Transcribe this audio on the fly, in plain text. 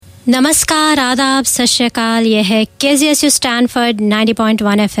नमस्कार, आदाब, सत श्री अकाल। यह है KZSU स्टैनफोर्ड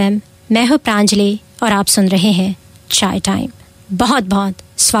 90.1 FM। मैं हूँ प्रांजलि और आप सुन रहे हैं चाय टाइम। बहुत बहुत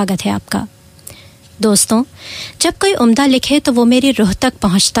स्वागत है आपका। दोस्तों, जब कोई उम्दा लिखे तो वो मेरी रूह तक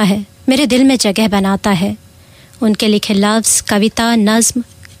पहुँचता है, मेरे दिल में जगह बनाता है। उनके लिखे लफ्ज़, कविता, नज़्म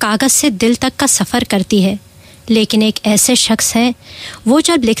कागज़ से दिल तक का सफ़र करती है। लेकिन एक ऐसे शख्स हैं, वो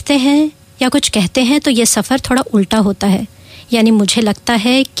जब लिखते हैं या कुछ कहते हैं तो ये सफ़र थोड़ा उल्टा होता है। यानी मुझे लगता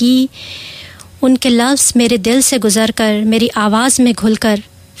है कि उनके लफ्ज़ मेरे दिल से गुज़र कर, मेरी आवाज़ में घुलकर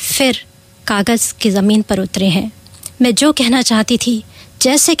फिर कागज़ की ज़मीन पर उतरे हैं। मैं जो कहना चाहती थी,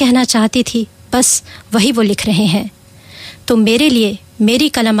 जैसे कहना चाहती थी, बस वही वो लिख रहे हैं। तो मेरे लिए मेरी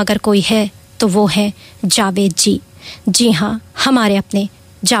कलम अगर कोई है तो वो है जावेद जी। जी हाँ, हमारे अपने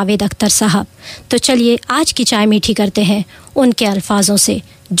जावेद अख्तर साहब। तो चलिए आज की चाय मीठी करते हैं उनके अल्फाजों से।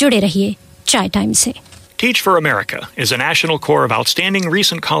 जुड़े रहिए चाय टाइम से। Teach for America is a national corps of outstanding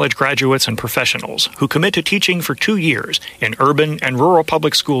recent college graduates and professionals who commit to teaching for 2 years in urban and rural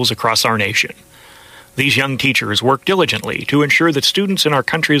public schools across our nation. These young teachers work diligently to ensure that students in our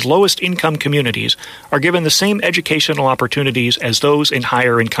country's lowest income communities are given the same educational opportunities as those in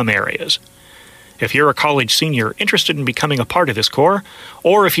higher income areas. If you're a college senior interested in becoming a part of this corps,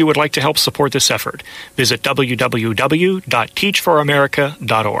 or if you would like to help support this effort, visit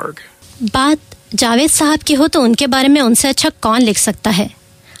www.teachforamerica.org. बात जावेद साहब की हो तो उनके बारे में उनसे अच्छा कौन लिख सकता है।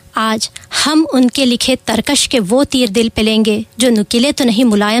 आज हम उनके लिखे तरकश के वो तीर दिल पे लेंगे जो नुकीले तो नहीं,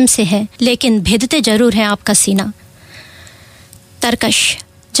 मुलायम से हैं, लेकिन भेदते जरूर हैं आपका सीना। तरकश,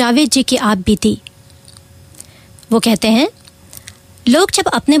 जावेद जी की आप बीती। वो कहते हैं, लोग जब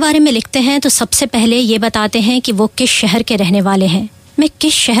अपने बारे में लिखते हैं तो सबसे पहले ये बताते हैं कि वो किस शहर के रहने वाले हैं। मैं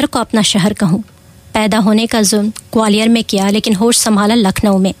किस शहर को अपना शहर कहूँ। पैदा होने का जुर्म ग्वालियर में किया, लेकिन होश संभाला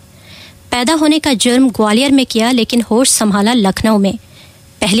लखनऊ में। पैदा होने का जुर्म ग्वालियर में किया, लेकिन होश संभाला लखनऊ में।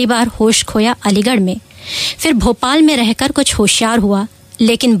 पहली बार होश खोया अलीगढ़ में। फिर भोपाल में रहकर कुछ होशियार हुआ,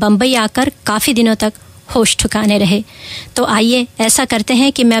 लेकिन बम्बई आकर काफ़ी दिनों तक होश ठिकाने रहे। तो आइए ऐसा करते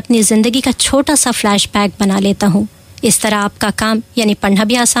हैं कि मैं अपनी ज़िंदगी का छोटा सा फ्लैशबैक बना लेता हूँ। इस तरह आपका काम यानी पढ़ना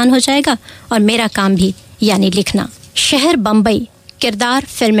भी आसान हो जाएगा और मेरा काम भी यानी लिखना। शहर बम्बई, किरदार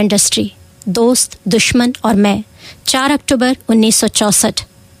फिल्म इंडस्ट्री, दोस्त, दुश्मन और मैं। 4 अक्टूबर 1964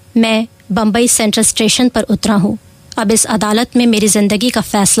 मैं बम्बई सेंट्रल स्टेशन पर उतरा हूँ। अब इस अदालत में मेरी ज़िंदगी का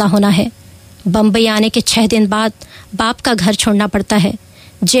फ़ैसला होना है। बम्बई आने के 6 दिन बाद बाप का घर छोड़ना पड़ता है।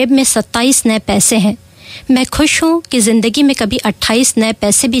 जेब में 27 नए पैसे हैं। मैं खुश हूँ कि ज़िंदगी में कभी 28 नए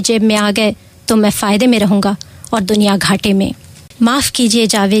पैसे भी जेब में आ गए तो मैं फ़ायदे में रहूँगा और दुनिया घाटे में। माफ़ कीजिए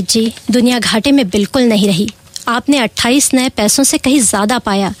जावेद जी, दुनिया घाटे में बिल्कुल नहीं रही। आपने 28 नए पैसों से कहीं ज़्यादा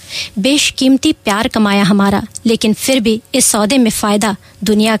पाया। बेशकीमती प्यार कमाया हमारा, लेकिन फिर भी इस सौदे में फ़ायदा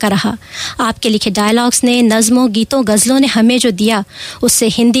दुनिया का रहा। आपके लिखे डायलॉग्स ने, नज़मों, गीतों, गज़लों ने हमें जो दिया, उससे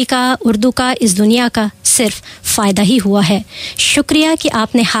हिंदी का, उर्दू का, इस दुनिया का सिर्फ फ़ायदा ही हुआ है। शुक्रिया कि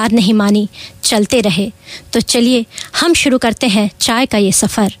आपने हार नहीं मानी, चलते रहे। तो चलिए हम शुरू करते हैं चाय का ये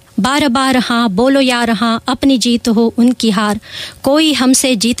सफ़र। बार बार हाँ बोलो यार हाँ, अपनी जीत हो उनकी हार, कोई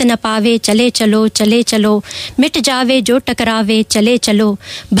हमसे जीत न पावे, चले चलो चले चलो, मिट जावे जो टकरावे, चले चलो,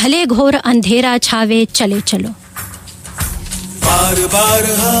 भले घोर अंधेरा छावे, चले चलो। बार बार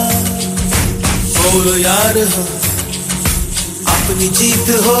हाँ बोलो यार हाँ, अपनी जीत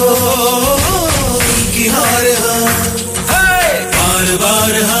हो उनकी हार हाँ। बार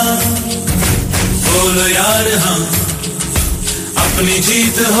बार हाँ बोलो यार हाँ, अपनी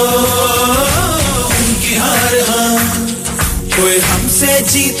जीत हो उनकी हार हाँ। कोई हमसे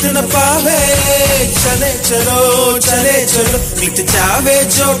जीत न पावे, चले चलो चले चलो, मिट जावे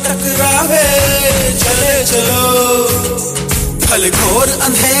जो टकरावे, चले चलो, भले घोर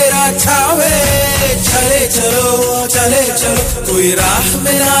अंधेरा छावे, चले चलो चले चलो, कोई राह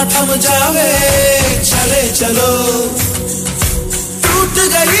में ना थम जावे, चले चलो। टूट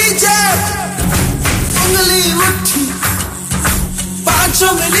गई जब उंगली मुट्ठी,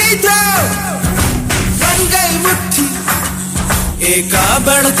 पांचों मिली तो बन गई मुट्ठी, एका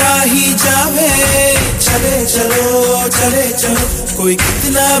बढ़ता ही जावे, चले चलो चले चलो, कोई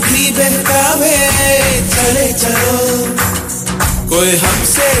कितना भी बहकावे, चले चलो, कोई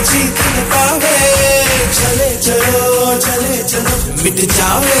हमसे जीत न पावे, चले चलो चले चलो, मिट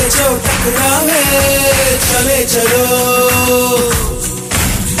जावे जो टकरावे, चले चलो।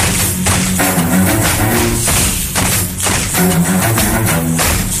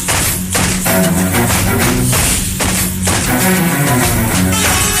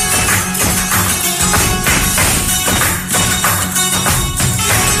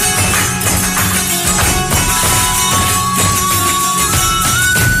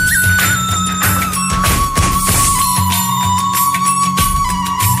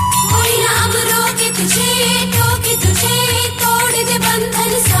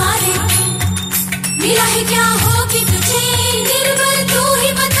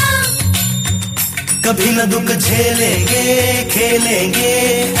 कभी न दुख झेलेंगे खेलेंगे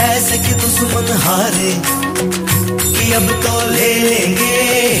ऐसे कि दुश्मन हारे कि अब तो ले लेंगे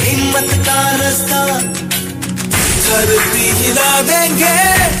हिम्मत का रास्ता धरती हिला देंगे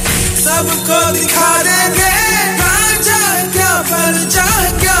सबको दिखा देंगे क्या पर जा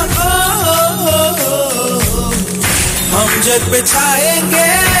क्या हम जग पे छाएंगे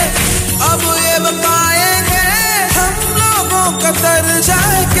अब ये पाएंगे हम लोगों का दर्जा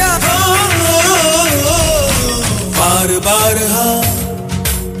क्या बार बार हाँ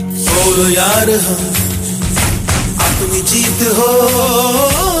बोलो यार हाँ अपनी जीत हो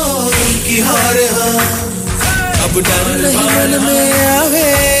उनकी हार हाँ अब डर नहीं मन में आवे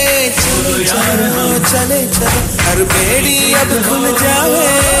चलो यार हाँ चले चलो हर बेड़ी अब खुल जावे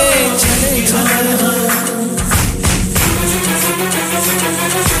चले चलो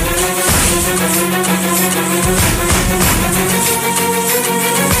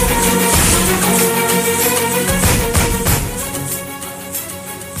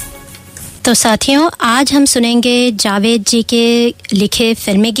तो साथियों, आज हम सुनेंगे जावेद जी के लिखे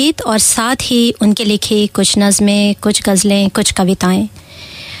फिल्मी गीत और साथ ही उनके लिखी कुछ नज़में, कुछ गज़लें, कुछ कविताएं।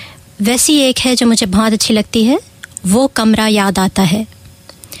 वैसी एक है जो मुझे बहुत अच्छी लगती है, वो कमरा याद आता है।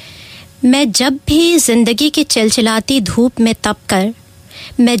 मैं जब भी ज़िंदगी की चिलचिलाती धूप में तप कर,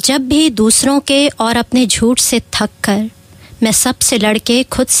 मैं जब भी दूसरों के और अपने झूठ से थक कर, मैं सबसे लड़के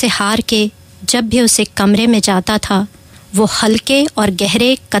खुद से हार के जब भी उसे कमरे में जाता था, वो हल्के और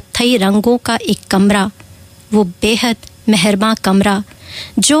गहरे कत्थई रंगों का एक कमरा, वो बेहद मेहरबान कमरा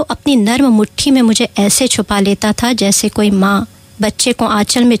जो अपनी नर्म मुट्ठी में मुझे ऐसे छुपा लेता था जैसे कोई माँ बच्चे को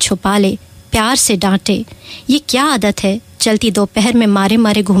आंचल में छुपा ले, प्यार से डांटे, ये क्या आदत है, चलती दोपहर में मारे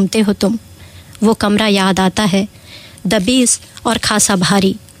मारे घूमते हो तुम। वो कमरा याद आता है, दबीज़ और खासा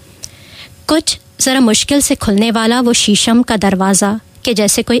भारी, कुछ ज़रा मुश्किल से खुलने वाला वो शीशम का दरवाज़ा कि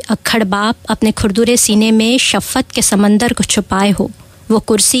जैसे कोई अक्खड़ बाप अपने खुरदुरे सीने में शफ़क़त के समंदर को छुपाए हो। वो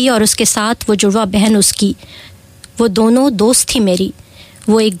कुर्सी और उसके साथ वो जुड़वा बहन उसकी, वो दोनों दोस्त थी मेरी।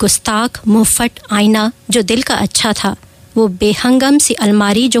 वो एक गुस्ताख मुंहफट आईना जो दिल का अच्छा था, वो बेहंगम सी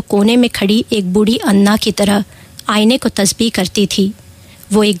अलमारी जो कोने में खड़ी एक बूढ़ी अन्ना की तरह आईने को तस्बीह करती थी।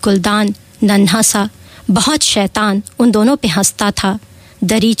 वो एक गुलदान नन्हा सा बहुत शैतान उन दोनों पे हंसता था।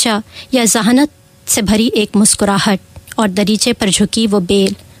 दरीचा या जहानत से भरी एक मुस्कुराहट और दरीचे पर झुकी वो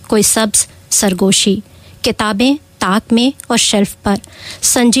बेल, कोई सब्ज सरगोशी, किताबें ताक में और शेल्फ पर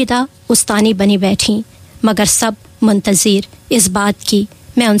संजीदा उस्तानी बनी बैठी, मगर सब मुंतज़िर इस बात की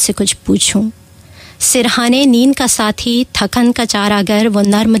मैं उनसे कुछ पूछूं। सिरहाने नींद का साथी, थकन का चारागर, वो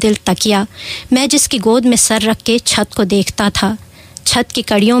नर्म दिल तकिया, मैं जिसकी गोद में सर रख के छत को देखता था। छत की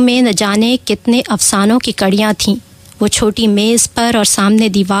कड़ियों में न जाने कितने अफसानों की कड़ियाँ थीं। वो छोटी मेज़ पर और सामने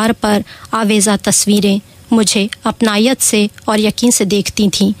दीवार पर आवेज़ा तस्वीरें मुझे अपनायत से और यकीन से देखती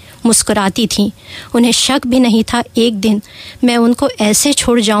थीं, मुस्कुराती थीं। उन्हें शक भी नहीं था एक दिन मैं उनको ऐसे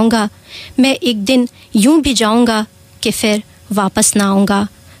छोड़ जाऊंगा, मैं एक दिन यूं भी जाऊंगा कि फिर वापस ना आऊँगा।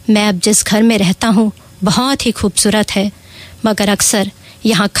 मैं अब जिस घर में रहता हूँ बहुत ही खूबसूरत है, मगर अक्सर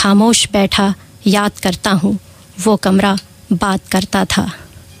यहाँ खामोश बैठा याद करता हूँ वो कमरा बात करता था।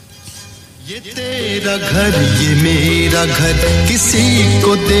 ये तेरा घर ये मेरा घर, किसी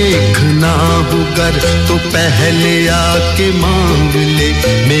को देखना हो घर तो पहले आके मांग ले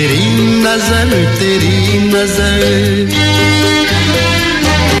मेरी नजर तेरी नजर।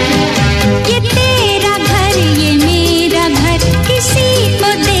 ये तेरा घर ये मेरा घर, किसी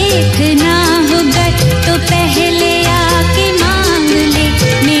को देखना हो घर तो पहले आके मांग ले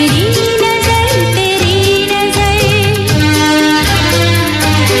मेरी नजर तेरी नजर।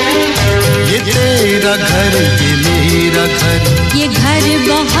 ये तेरा घर ये मेरा घर, ये घर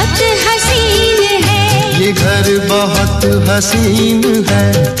बहुत हसीन है, ये घर बहुत हसीन है,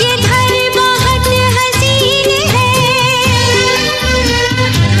 ये घर बहुत हसीन है।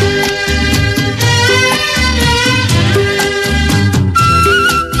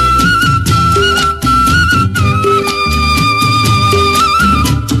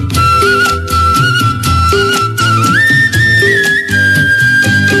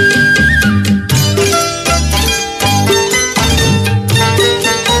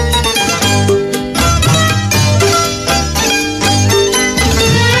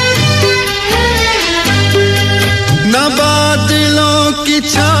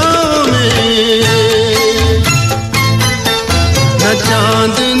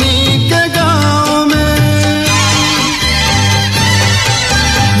 चांदनी के गाँव में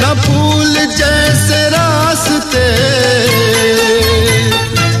न फूल जैसे रास्ते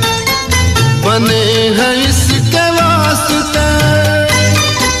बने हैं इसके वास्ते,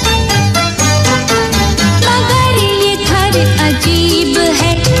 मगर ये घर अजीब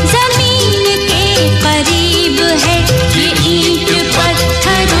है, जमीन के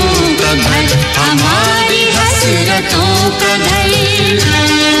का घर,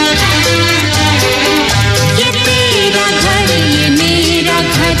 ये तेरा घर ये मेरा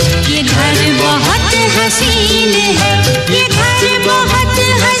घर, ये घर बहुत हसीन है, ये घर बहुत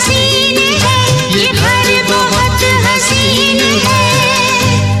हसीन है, ये घर बहुत हसीन है।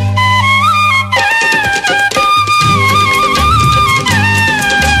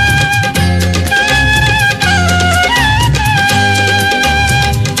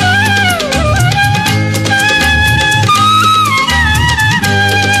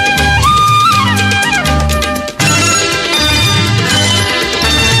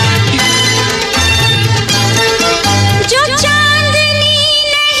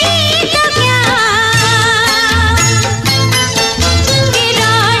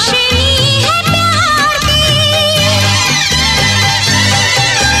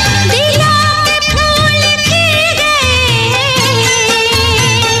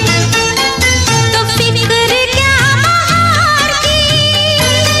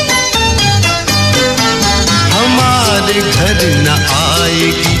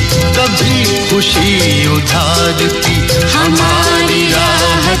 खुशी उधार की हमारी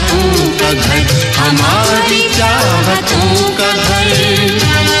राहतों का घर, हमारी चाहतों का घर,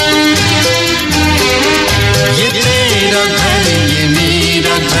 ये तेरा घर ये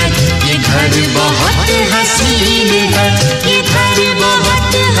मेरा घर, ये घर बहुत हसीन है, ये घर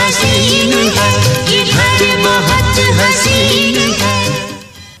बहुत हसीन है, ये घर बहुत हसीन है।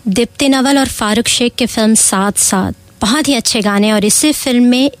 दीप्ति नवल और फारूक शेख के फिल्म साथ साथ बहुत ही अच्छे गाने, और इसी फिल्म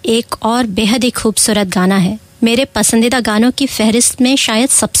में एक और बेहद ही खूबसूरत गाना है, मेरे पसंदीदा गानों की फहरिस्त में शायद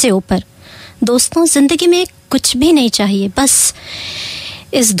सबसे ऊपर। दोस्तों, ज़िंदगी में कुछ भी नहीं चाहिए, बस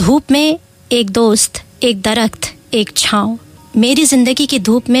इस धूप में एक दोस्त, एक दरख्त, एक छाँव। मेरी ज़िंदगी की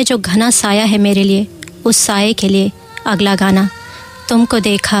धूप में जो घना साया है मेरे लिए, उस साये के लिए अगला गाना। तुमको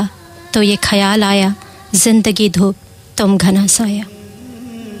देखा तो ये ख्याल आया, ज़िंदगी धूप तुम घना साया।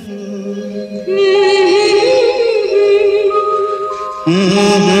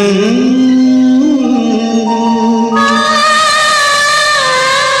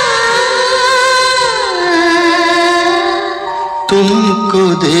 तुमको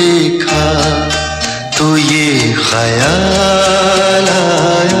देखा तो ये ख्याल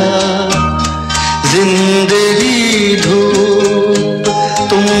आया, जिंदगी धूप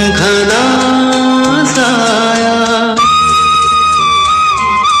तुम घना साया,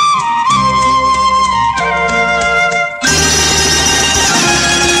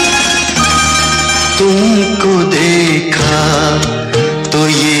 तुमको देखा तो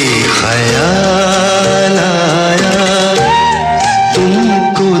ये ख्याल आया,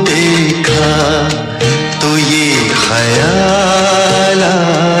 तुमको देखा तो ये ख्याल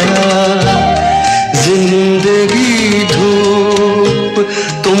आया, जिंदगी धूप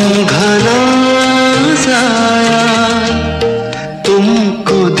तुम घना साया,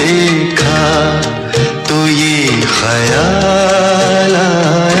 तुमको देखा तो ये ख्याल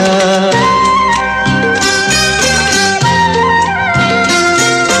आया।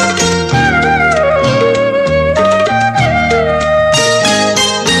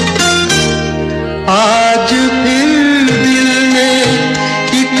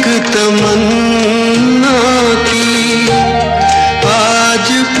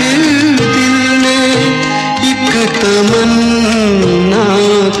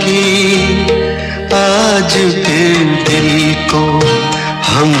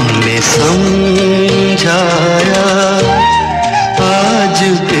 हमने समझाया, आज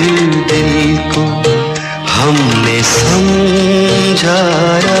फिर दिल को हमने समझाया,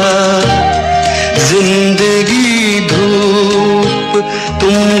 जिंदगी धूप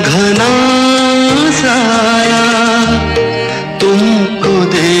तुम घना साया, तुमको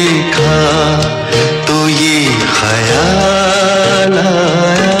देखा तो ये ख्याल आया।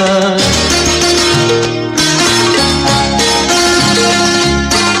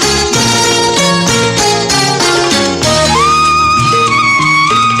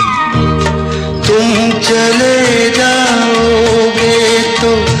 चले जाओगे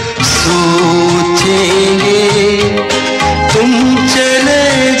तो सोचेंगे, तुम चले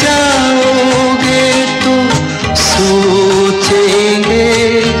जाओगे तो सोचेंगे,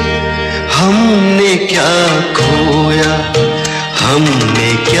 हमने क्या खोया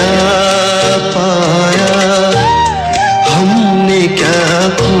हमने क्या पाया, हमने क्या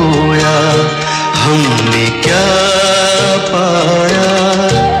खोया हमने क्या पाया,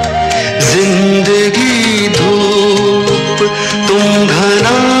 जिंदगी धूप तुम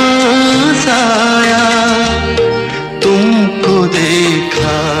घना साया, तुमको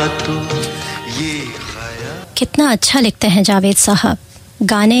देखा तो ये ख्याल। कितना अच्छा लिखते हैं जावेद साहब।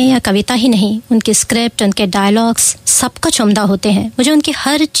 गाने या कविता ही नहीं, उनकी स्क्रिप्ट, उनके डायलॉग्स सब कुछ उम्दा होते हैं। मुझे उनकी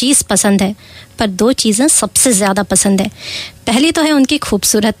हर चीज़ पसंद है, पर दो चीज़ें सबसे ज़्यादा पसंद है। पहली तो है उनकी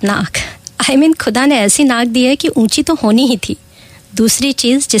खूबसूरत नाक। खुदा ने ऐसी नाक दी है कि ऊंची तो होनी ही थी। दूसरी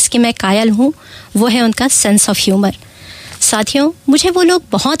चीज़ जिसकी मैं कायल हूँ वो है उनका सेंस ऑफ ह्यूमर। साथियों, मुझे वो लोग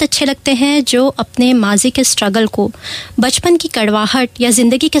बहुत अच्छे लगते हैं जो अपने माजी के स्ट्रगल को, बचपन की कड़वाहट या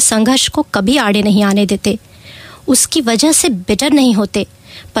ज़िंदगी के संघर्ष को कभी आड़े नहीं आने देते। उसकी वजह से बिटर नहीं होते,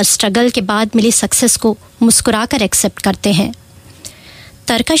 पर स्ट्रगल के बाद मिली सक्सेस को मुस्कुरा कर एक्सेप्ट करते हैं।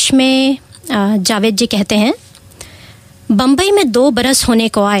 तरकश में जावेद जी कहते हैं, बम्बई में 2 बरस होने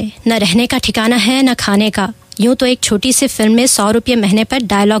को आए, न रहने का ठिकाना है न खाने का। यूँ तो एक छोटी सी फिल्म में 100 रुपये महीने पर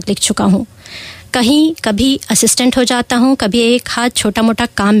डायलॉग लिख चुका हूँ। कहीं कभी असिस्टेंट हो जाता हूँ, कभी एक हाथ छोटा मोटा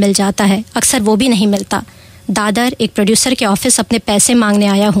काम मिल जाता है, अक्सर वो भी नहीं मिलता। दादर एक प्रोड्यूसर के ऑफिस अपने पैसे मांगने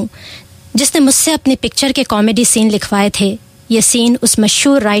आया हूँ, जिसने मुझसे अपनी पिक्चर के कॉमेडी सीन लिखवाए थे। ये सीन उस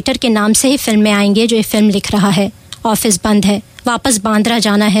मशहूर राइटर के नाम से ही फिल्म में आएंगे जो ये फिल्म लिख रहा है। ऑफिस बंद है, वापस बांद्रा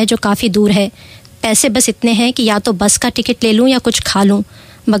जाना है जो काफ़ी दूर है। पैसे बस इतने हैं कि या तो बस का टिकट ले लूँ या कुछ खा लूँ,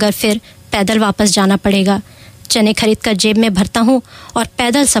 मगर फिर पैदल वापस जाना पड़ेगा। चने खरीद कर जेब में भरता हूँ और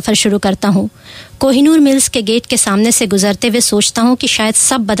पैदल सफ़र शुरू करता हूँ। कोहिनूर मिल्स के गेट के सामने से गुजरते हुए सोचता हूँ कि शायद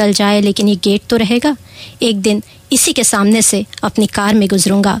सब बदल जाए, लेकिन ये गेट तो रहेगा। एक दिन इसी के सामने से अपनी कार में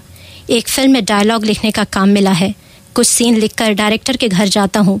गुजरूंगा। एक फिल्म में डायलॉग लिखने का काम मिला है। कुछ सीन लिखकर डायरेक्टर के घर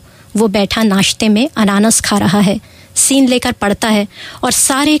जाता हूँ। वो बैठा नाश्ते में अनानास खा रहा है। सीन लेकर पढ़ता है और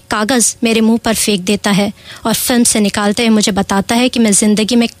सारे कागज़ मेरे मुंह पर फेंक देता है और फिल्म से निकालते हुए मुझे बताता है कि मैं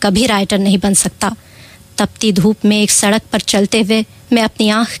ज़िंदगी में कभी राइटर नहीं बन सकता। तपती धूप में एक सड़क पर चलते हुए मैं अपनी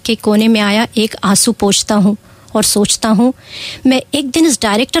आँख के कोने में आया एक आंसू पोंछता हूँ और सोचता हूँ मैं एक दिन इस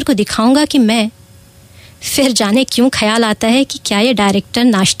डायरेक्टर को दिखाऊंगा कि मैं। फिर जाने क्यों ख्याल आता है कि क्या ये डायरेक्टर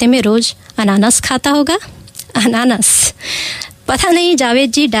नाश्ते में रोज़ अनानास खाता होगा। अनानास, पता नहीं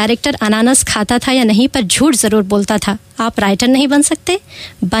जावेद जी डायरेक्टर अनानास खाता था या नहीं, पर झूठ ज़रूर बोलता था। आप राइटर नहीं बन सकते,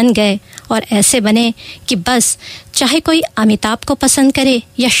 बन गए, और ऐसे बने कि बस चाहे कोई अमिताभ को पसंद करे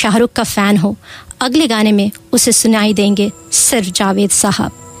या शाहरुख का फ़ैन हो, अगले गाने में उसे सुनाई देंगे सिर्फ जावेद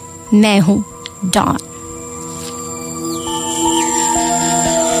साहब, मैं हूँ डॉन।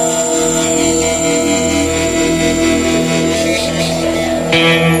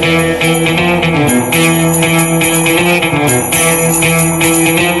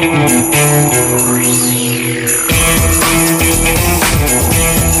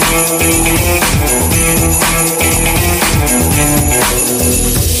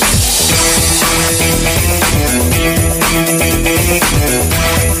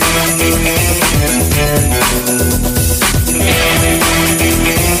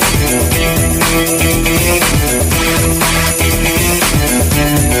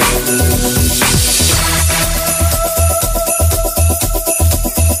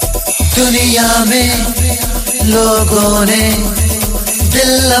 दुनिया में लोगों ने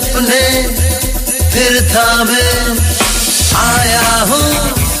दिल अपने फिर थामे, आया हूँ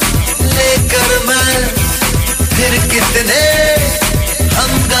लेकर मैं फिर कितने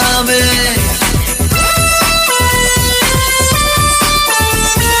हंगामे।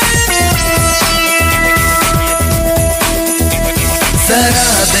 जरा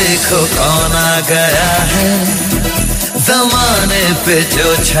देखो कौन आ गया है, ज़माने पे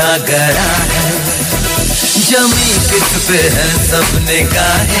जो छा गया है। जमी किस पे है सब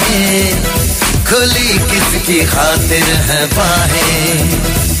निगाहें, खुली किसकी खातिर है बाहें।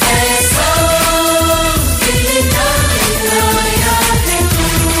 ऐसा दिल लगाया है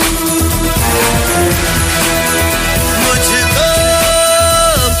मुझको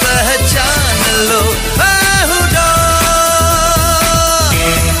पहचान लो, मैं हूँ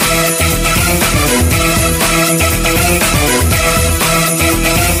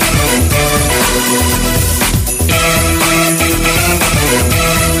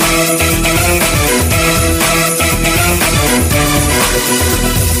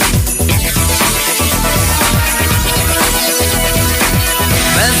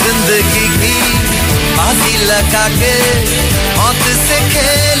जिंदगी की बाजी लगा के मौत से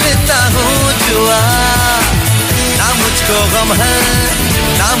खेलता हूँ जुआ। ना मुझको गम है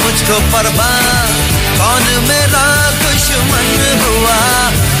ना मुझको परवाह, कौन मेरा दुश्मन हुआ।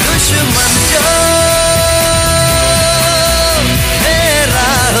 दुश्मन जो मेरा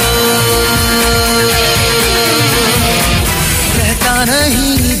हो, रहता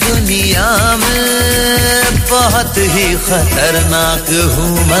नहीं दुनिया में, बहुत ही खतरनाक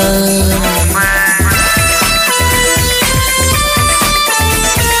हूँ मैं।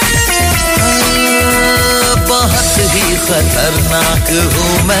 बहुत ही खतरनाक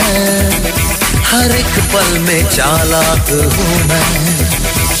हूँ मैं, हर एक पल में चालाक हूँ मैं।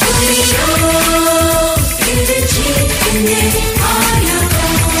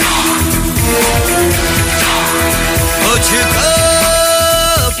 मुझको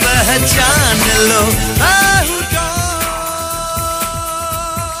पहचान लो।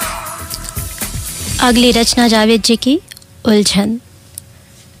 अगली रचना जावेद जी की उलझन।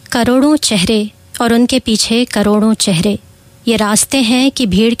 करोड़ों चेहरे और उनके पीछे करोड़ों चेहरे, ये रास्ते हैं कि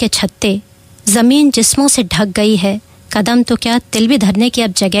भीड़ के छत्ते, ज़मीन जिस्मों से ढक गई है, कदम तो क्या तिल भी धरने की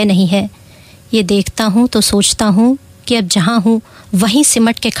अब जगह नहीं है। ये देखता हूँ तो सोचता हूँ कि अब जहाँ हूँ वहीं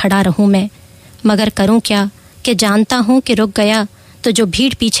सिमट के खड़ा रहूँ मैं, मगर करूँ क्या कि जानता हूँ कि रुक गया तो जो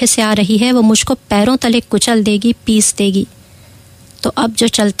भीड़ पीछे से आ रही है वो मुझको पैरों तले कुचल देगी, पीस देगी। तो अब जो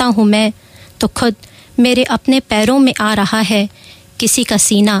चलता हूँ मैं तो खुद मेरे अपने पैरों में आ रहा है किसी का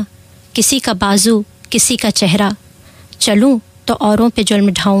सीना, किसी का बाजू, किसी का चेहरा। चलूं तो औरों पे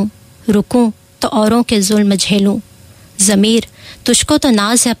जुल्म ढाऊं, रुकूं तो औरों के जुल्म झेलूं। ज़मीर तुझको तो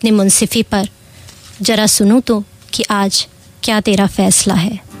नाज है अपनी मुंसिफी पर, जरा सुनूं तो कि आज क्या तेरा फैसला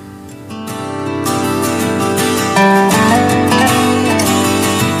है।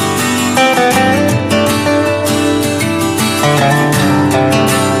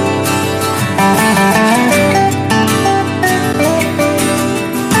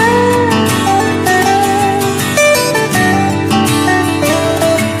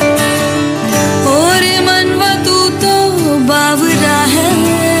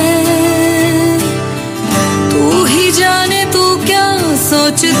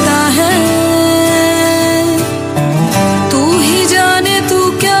 सोचता है तू ही जाने तू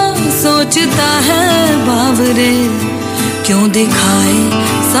क्या सोचता है बावरे, क्यों दिखाए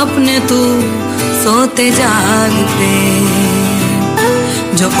सपने तू सोते जागते,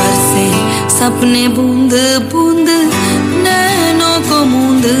 जो बरसे सपने बूंद बूंद नैनों को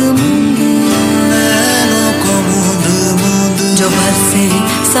मूंद मूंद, नैनों को मूंद मूंद, जो बरसे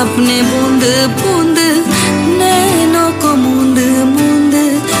सपने बूंद बूंद नैनों को मूंद मूंद,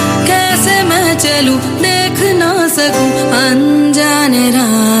 कैसे मैं चलूं देख ना सकूं अनजाने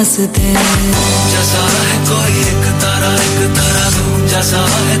रास्ते। जैसा है कोई एक तारा तू जैसा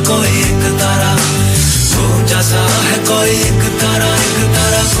है कोई एक तारा, तू जैसा है कोई एक तारा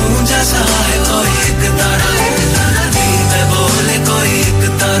तू जैसा है कोई एक तारा, धीमे बोले कोई एक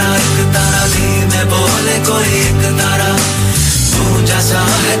तारा धीमे बोले कोई एक तारा, तू जैसा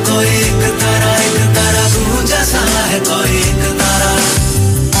है कोई एक तारा तू जैसा है कोई एक तारा।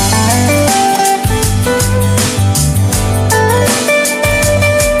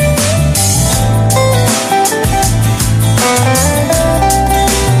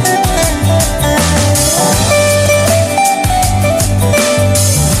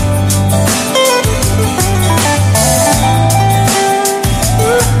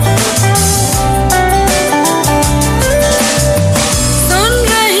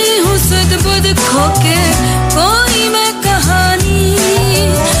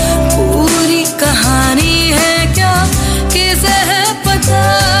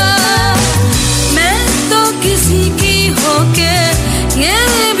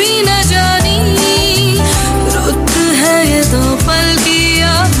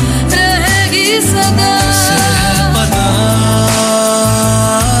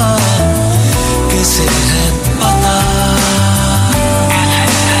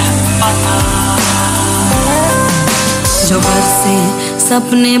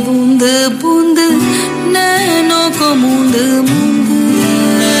 सपने बूंद बूंद नैनों को मूंद मूंद,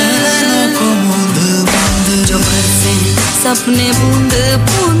 नैनों को मूंद मूंद, जो बरसे सपने बूंद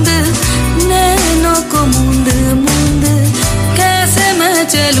बूंद नैनों को मूंद मूंद, कैसे मैं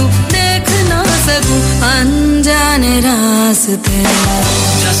चलूं देख ना सकूं अनजाने रास्ते।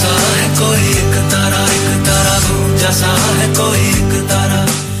 जैसा है कोई एक तारा तू जैसा है कोई एक तारा।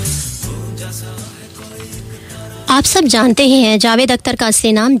 आप सब जानते ही हैं जावेद अख्तर का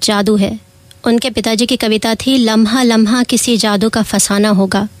असली नाम जादू है। उनके पिताजी की कविता थी लम्हा लम्हा किसी जादू का फसाना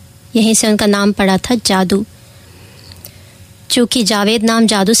होगा, यहीं से उनका नाम पड़ा था जादू। चूँकि जावेद नाम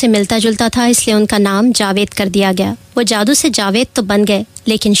जादू से मिलता जुलता था इसलिए उनका नाम जावेद कर दिया गया। वो जादू से जावेद तो बन गए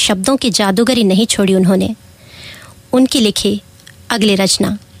लेकिन शब्दों की जादूगरी नहीं छोड़ी उन्होंने। उनकी लिखी अगली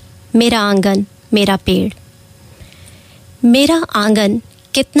रचना मेरा आंगन मेरा पेड़। मेरा आंगन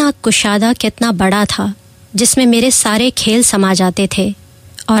कितना कुशादा कितना बड़ा था, जिसमें मेरे सारे खेल समा जाते थे,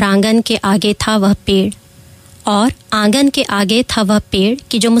 और आंगन के आगे था वह पेड़, और आंगन के आगे था वह पेड़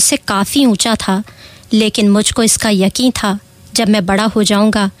कि जो मुझसे काफ़ी ऊंचा था, लेकिन मुझको इसका यकीन था जब मैं बड़ा हो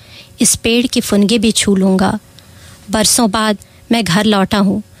जाऊंगा इस पेड़ की फुनगी भी छू लूँगा। बरसों बाद मैं घर लौटा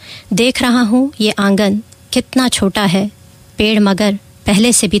हूँ, देख रहा हूँ ये आंगन कितना छोटा है, पेड़ मगर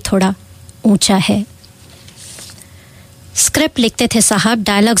पहले से भी थोड़ा ऊंचा है। स्क्रिप्ट लिखते थे साहब,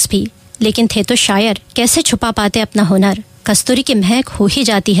 डायलॉग्स भी, लेकिन थे तो शायर, कैसे छुपा पाते अपना हुनर। कस्तूरी की महक हो ही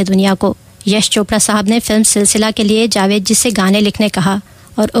जाती है दुनिया को। यश चोपड़ा साहब ने फिल्म सिलसिला के लिए जावेद जी से गाने लिखने कहा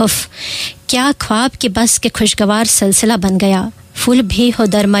और उफ, क्या ख्वाब की बस के खुशगवार सिलसिला बन गया। फूल भी हो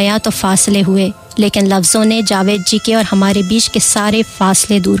दरमिया तो फासले हुए, लेकिन लफ्ज़ों ने जावेद जी के और हमारे बीच के सारे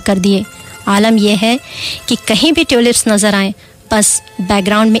फासले दूर कर दिए। आलम यह है कि कहीं भी ट्यूलिप्स नज़र आएं, बस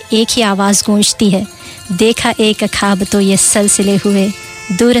बैकग्राउंड में एक ही आवाज़ गूंजती है, देखा एक ख्वाब तो ये सिलसिले हुए,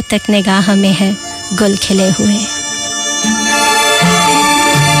 दूर तक निगाह में है गुल खिले हुए।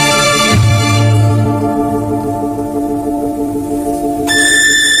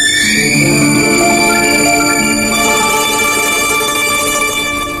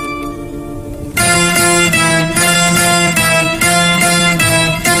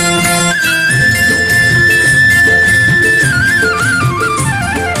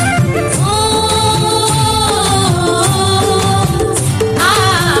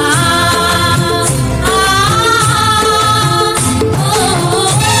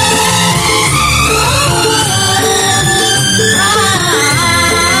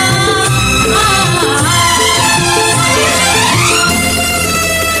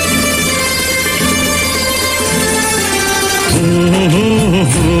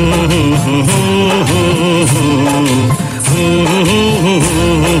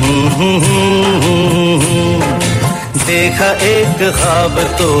 देखा एक ख्वाब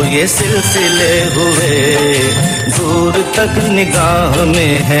तो ये सिलसिले हुए, दूर तक निगाह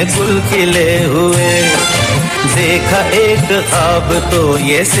में है गुल खिले हुए। देखा एक ख्वाब तो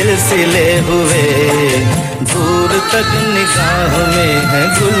ये सिलसिले हुए, दूर तक निगाह में है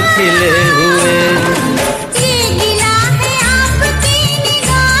गुल खिले हुए।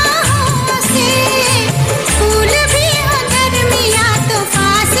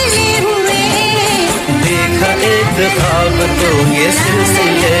 ख्वाब तो ये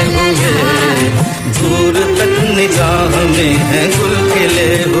सिलसिले हुए, दूर तक निगाह में है गुल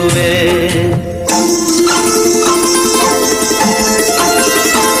खिले हुए।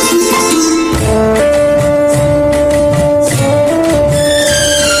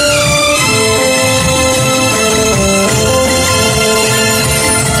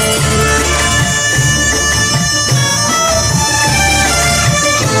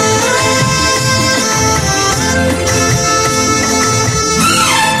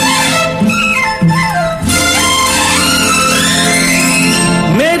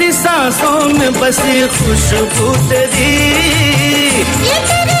 बसी खुशबू तेरी, ये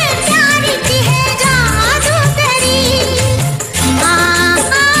तेरे प्यार की है जादू तेरी।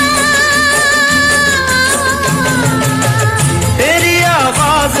 तेरी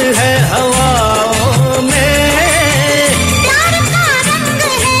आवाज है हवाओं में, प्यार का रंग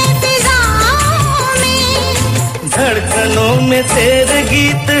है फिजाओं में, धड़कनों में तेरे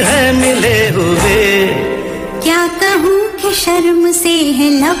गीत है मिले हुए। क्या कहूँ कि शर्म से है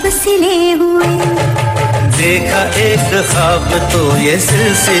लब सिले हुए। देखा एक ख्वाब तो ये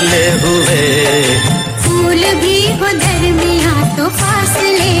सिलसिले हुए, फूल भी हो दरमिया तो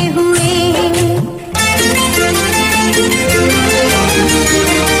फासले हुए।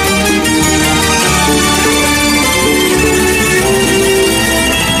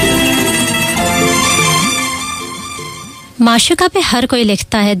 माशूका पे हर कोई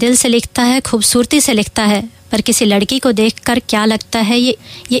लिखता है, दिल से लिखता है, खूबसूरती से लिखता है, पर किसी लड़की को देखकर क्या लगता है ये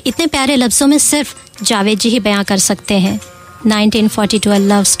इतने प्यारे लफ्ज़ों में सिर्फ जावेद जी ही बयां कर सकते हैं। 1942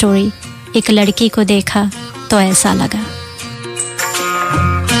 लव स्टोरी। एक लड़की को देखा तो ऐसा लगा।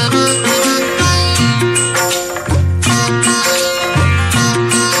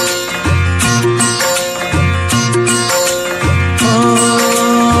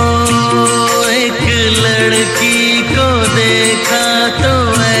 एक लड़की को देखा तो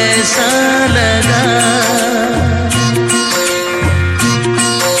ऐसा लगा,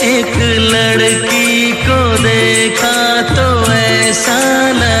 एक लड़की को देखा तो ऐसा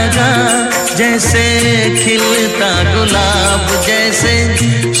लगा, जैसे खिलता गुलाब, जैसे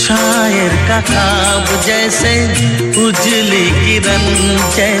शायर का ख्वाब, जैसे उजली किरण,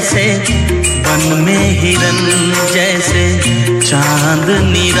 जैसे बन में हिरन, जैसे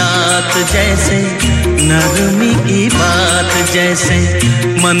चांदनी रात, जैसे नरमी की बात, जैसे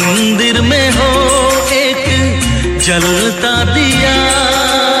मंदिर में हो एक जलता दिया।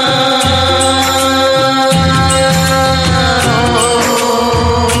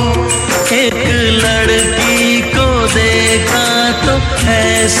 एक लड़की को देखा तो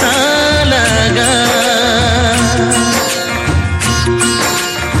ऐसा लगा।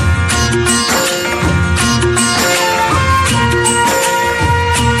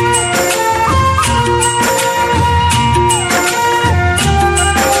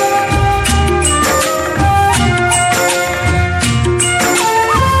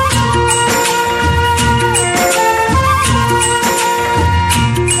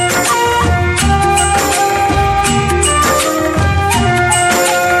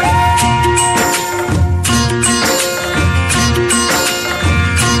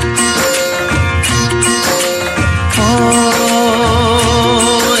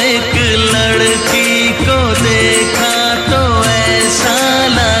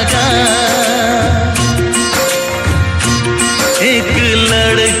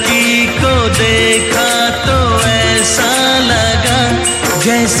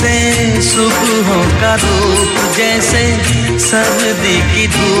 का रूप जैसे सर्दी की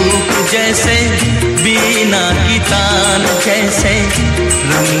धूप जैसे बीना की तान जैसे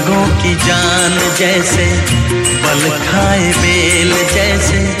रंगों की जान जैसे बल खाए बेल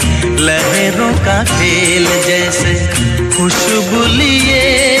जैसे लहरों का खेल जैसे खुशबू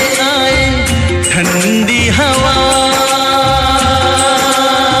लिए आए ठंडी हवा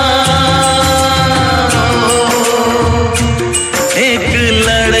एक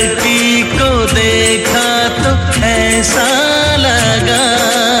लड़की को देखा तो ऐसा लगा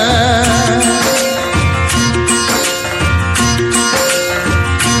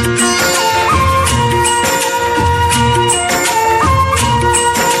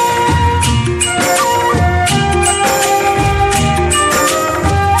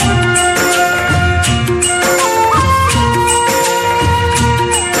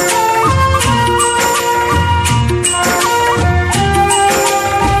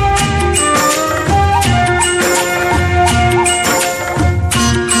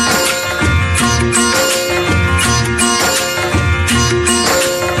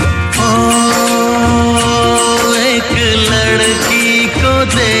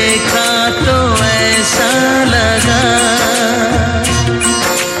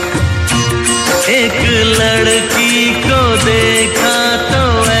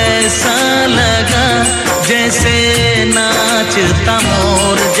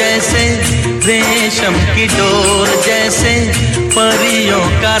रेशम की डोर जैसे परियों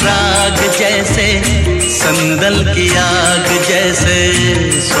का राग जैसे संदल की आग जैसे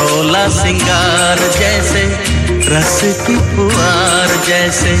 16 सिंगार जैसे रस की फुहार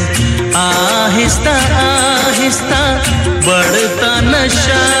जैसे आहिस्ता आहिस्ता बढ़ता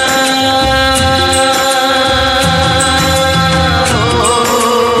नशा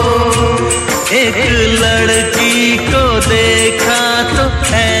एक लड़की को देखा तो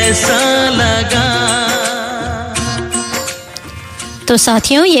ऐसा लगा। तो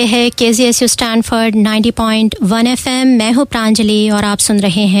साथियों, ये है KZSU स्टैनफोर्ड 90.1 FM। मैं हूँ प्रांजलि और आप सुन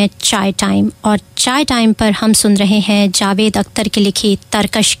रहे हैं चाय टाइम। और चाय टाइम पर हम सुन रहे हैं जावेद अख्तर की लिखी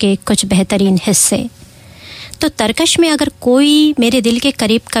तरकश के कुछ बेहतरीन हिस्से। तो तरकश में अगर कोई मेरे दिल के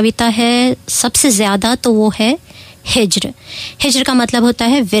करीब कविता है सबसे ज़्यादा तो वो है हिज्र। हिज्र का मतलब होता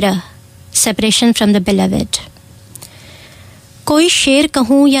है विरह, सेपरेशन फ्रॉम द बिलवेड। कोई शेर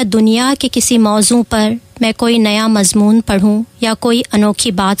कहूँ या दुनिया के किसी मौजू पर मैं कोई नया मजमून पढ़ूँ या कोई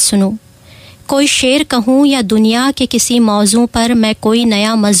अनोखी बात सुनूँ। कोई शेर कहूँ या दुनिया के किसी मौजू पर मैं कोई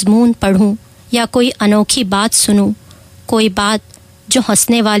नया मजमून पढ़ूँ या कोई अनोखी बात सुनूँ। कोई बात जो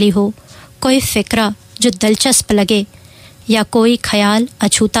हंसने वाली हो, कोई फ़िक्रा जो दिलचस्प लगे या कोई ख्याल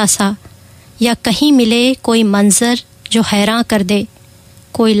अछूता सा, या कहीं मिले कोई मंज़र जो हैरान कर दे,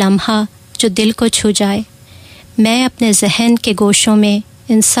 कोई लम्हा जो दिल को छू जाए। मैं अपने जहन के गोशों में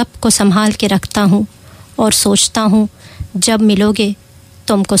इन सब को संभाल के रखता हूँ और सोचता हूँ जब मिलोगे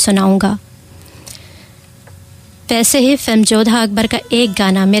तुमको सुनाऊँगा। वैसे ही फिल्म जोधा अकबर का एक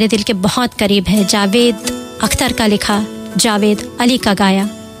गाना मेरे दिल के बहुत करीब है, जावेद अख्तर का लिखा, जावेद अली का गाया,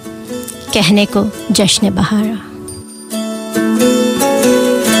 कहने को जश्न बहारा।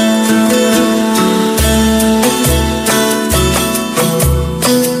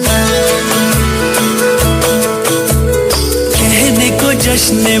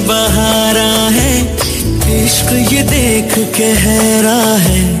 जश्न बहारा है, इश्क ये देख के हैरा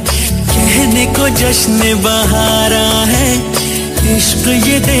है। कहने को जश्न बहारा है, इश्क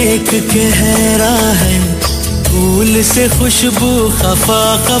ये देख के हैरा है। फूल से खुशबू खफा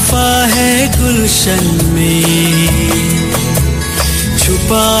खफा है गुलशन में,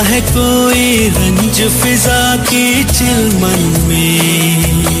 छुपा है कोई रंज फिजा की चिलमन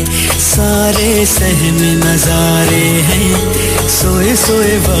में। सारे सहन नजारे हैं, सोए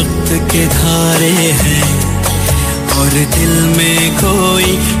सोए वक्त के धारे हैं, और दिल में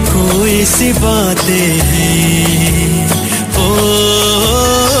कोई कोई सी बातें हैं। ओ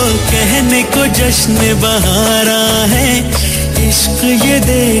कहने को जश्न बहारा है, इश्क ये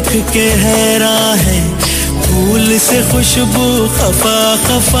देख के हैरा है। फूल से खुशबू खफा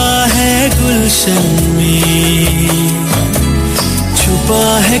खफा है गुलशन में, छुपा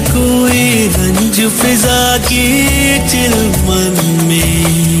है कोई रंज फिजा की चिलमन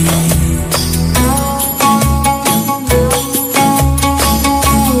में।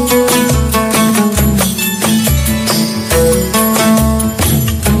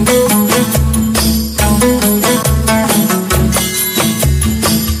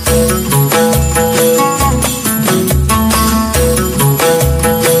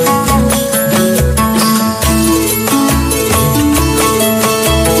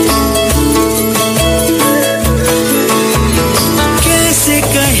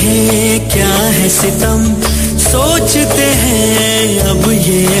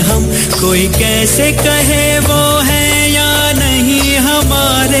 हम कोई कैसे कहे वो है या नहीं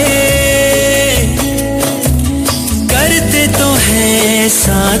हमारे करते तो हैं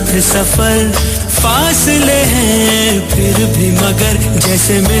साथ सफर फासले हैं फिर भी मगर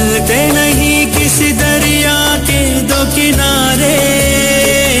जैसे मिलते नहीं किसी दरिया के दो किनारे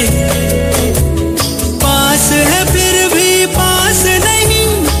पास है फिर भी पास नहीं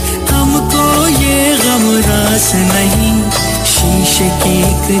हमको ये गम रास नहीं शीशे की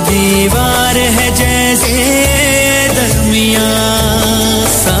एक दीवार है जैसे दरमियां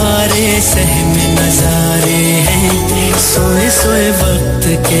सारे सहमे नजारे हैं सोए सोए वक्त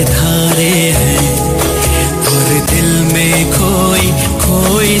के धारे हैं और दिल में खोई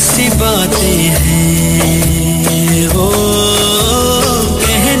खोई सी बातें हैं ओ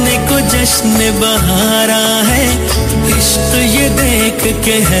कहने को जश्न बहारा है इश्क ये देख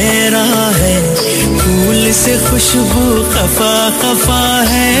के हैरान है फूल से खुशबू खफा खफा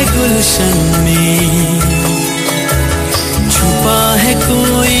है गुलशन में छुपा है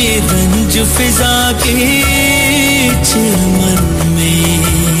कोई रंज फिजा की चिलमन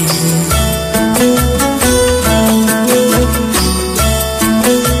में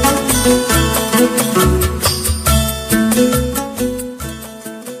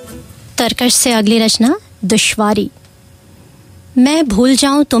तरकश से अगली रचना दुश्वारी मैं भूल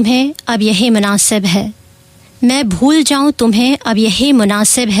जाऊं तुम्हें अब यही मुनासिब है मैं भूल जाऊं तुम्हें अब यही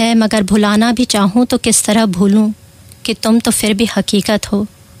मुनासिब है मगर भुलाना भी चाहूं तो किस तरह भूलूं कि तुम तो फिर भी हकीकत हो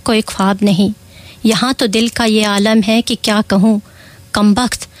कोई ख्वाब नहीं यहाँ तो दिल का ये आलम है कि क्या कहूँ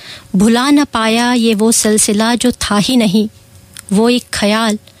कमबख्त भुला न पाया ये वो सिलसिला जो था ही नहीं वो एक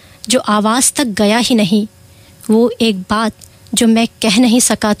ख्याल जो आवाज़ तक गया ही नहीं वो एक बात जो मैं कह नहीं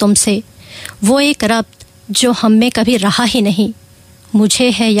सका तुमसे वो एक रब्त जो हम में कभी रहा ही नहीं मुझे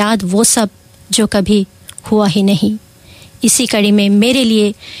है याद वो सब जो कभी हुआ ही नहीं इसी कड़ी में मेरे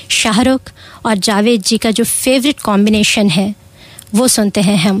लिए शाहरुख और जावेद जी का जो फेवरेट कॉम्बिनेशन है वो सुनते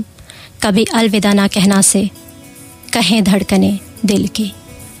हैं हम कभी अलविदा ना कहना से कहें धड़कने दिल की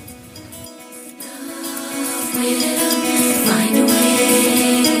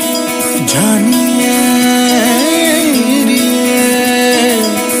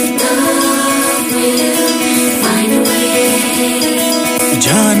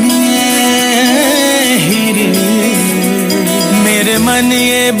जानिए मेरे मन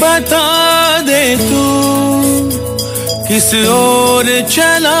ये बता दे तू किस ओर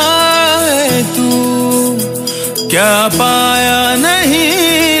चला है तू क्या पाया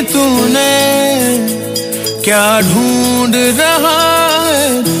नहीं तूने क्या ढूंढ रहा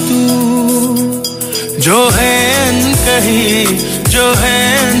है तू जो है अनकही जो है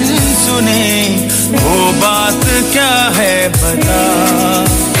अनसुनी वो बात क्या है बता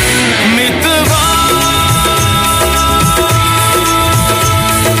मितवा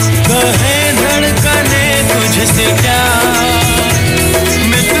कहे धड़कने तुझसे क्या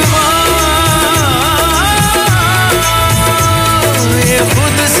मितवा ये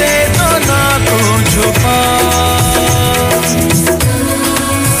खुद से तो ना तू छुपा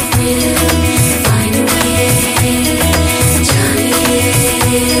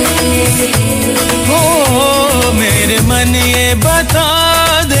हो मेरे मन ये बता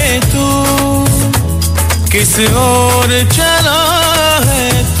दे तू किस ओर चला है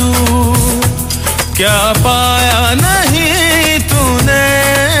तू क्या पाया नहीं तूने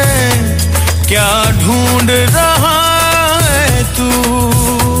क्या ढूंढ रहा है तू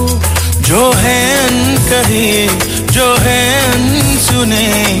जो है अनकही जो है अनसुनी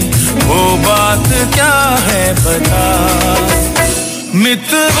वो बात क्या है बता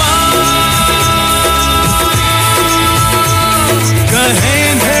मितवा कहे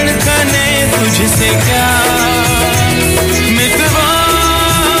धड़कने तुझसे क्या मितवा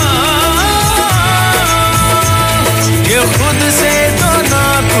ये खुद से तो ना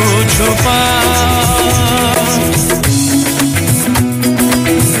तू छुपा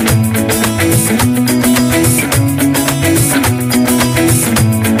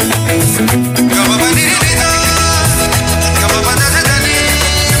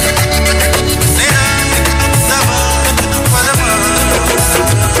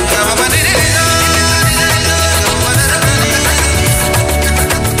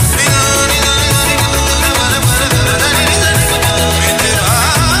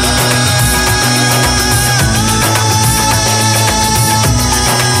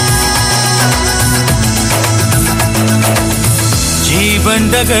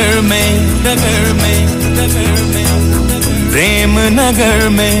डगर में प्रेम नगर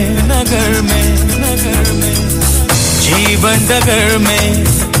में जीवन डगर में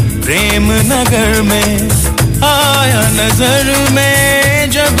प्रेम नगर में आया नजर में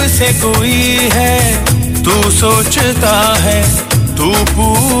जब जैसे कोई है, तू सोचता है, तू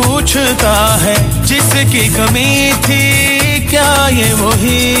पूछता है, जिसकी कमी थी क्या ये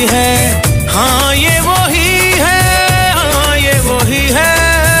वही है? हाँ ये वही है, हाँ ये वही है।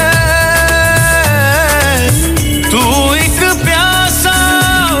 तू एक प्यासा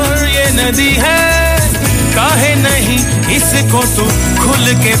और ये नदी है, काहे नहीं इसको तू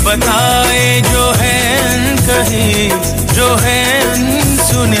खुल के बताए, जो है कहे, जो है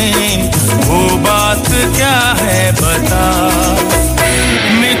सुने, वो बात क्या है बता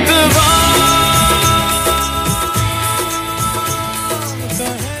मितवा।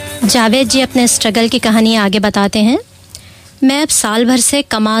 जावेद जी अपने स्ट्रगल की कहानी आगे बताते हैं। मैं अब साल भर से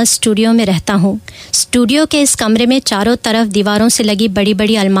कमाल स्टूडियो में रहता हूँ। स्टूडियो के इस कमरे में चारों तरफ दीवारों से लगी बड़ी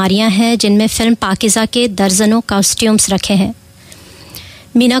बड़ी अलमारियाँ हैं, जिनमें फिल्म पाकिज़ा के दर्जनों कॉस्ट्यूम्स रखे हैं।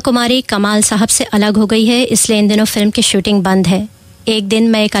 मीना कुमारी कमाल साहब से अलग हो गई है, इसलिए इन दिनों फिल्म की शूटिंग बंद है। एक दिन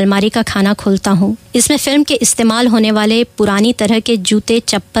मैं एक अलमारी का खाना खोलता हूँ। इसमें फिल्म के इस्तेमाल होने वाले पुरानी तरह के जूते,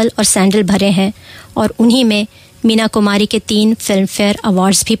 चप्पल और सैंडल भरे हैं, और उन्हीं में मीना कुमारी के 3 फिल्म फेयर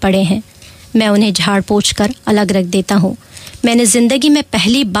अवार्ड्स भी पड़े हैं। मैं उन्हें झाड़ पोंछ कर अलग रख देता हूँ। मैंने ज़िंदगी में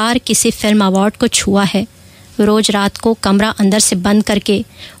पहली बार किसी फिल्म अवार्ड को छुआ है। रोज़ रात को कमरा अंदर से बंद करके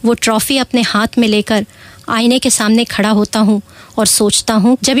वो ट्रॉफ़ी अपने हाथ में लेकर आईने के सामने खड़ा होता हूँ और सोचता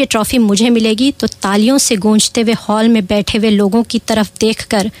हूँ, जब ये ट्रॉफ़ी मुझे मिलेगी तो तालियों से गूंजते हुए हॉल में बैठे हुए लोगों की तरफ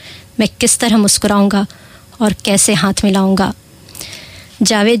देखकर मैं किस तरह मुस्कुराऊँगा और कैसे हाथ मिलाऊँगा।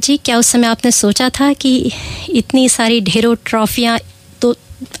 जावेद जी, क्या उस समय आपने सोचा था कि इतनी सारी ढेरों ट्रॉफियाँ, तो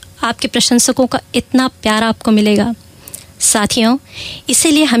आपके प्रशंसकों का इतना प्यार आपको मिलेगा? साथियों,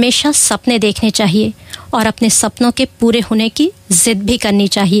 इसीलिए हमेशा सपने देखने चाहिए और अपने सपनों के पूरे होने की जिद भी करनी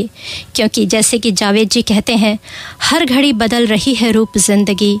चाहिए, क्योंकि जैसे कि जावेद जी कहते हैं, हर घड़ी बदल रही है रूप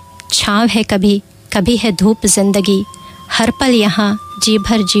जिंदगी, छाँव है कभी, कभी है धूप जिंदगी, हर पल यहाँ जी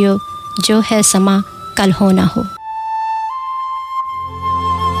भर जियो, जो है समा कल हो ना हो।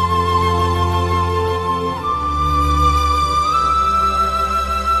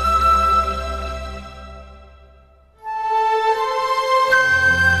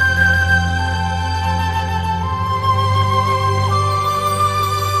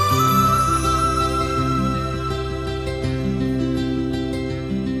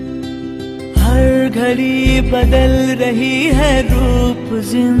 घड़ी बदल रही है रूप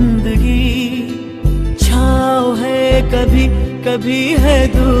जिंदगी, छाँव है कभी, कभी है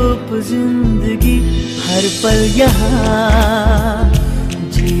धूप जिंदगी, हर पल यहाँ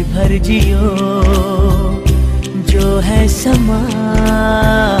जी भर जियो, जो है समा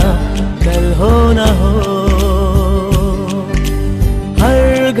कल हो न हो।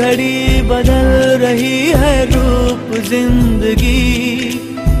 हर घड़ी बदल रही है रूप जिंदगी,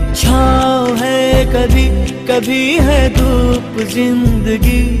 छाँव है कभी, कभी है धूप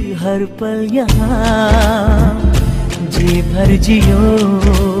जिंदगी, हर पल यहाँ जी भर जियो,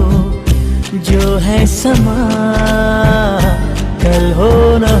 जो है समा कल हो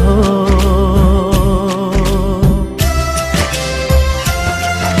न हो।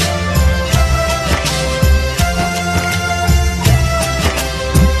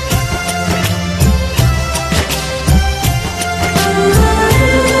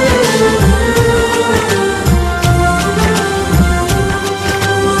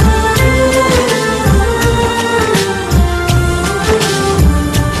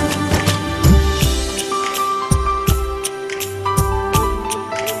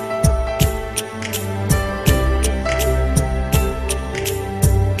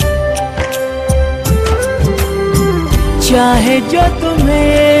 चाहे जो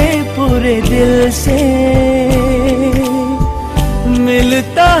तुम्हें पूरे दिल से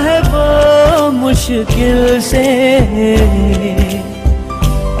मिलता है वो मुश्किल से,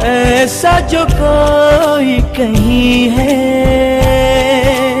 ऐसा जो कोई कहीं है,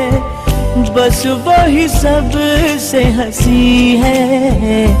 बस वही सब से हंसी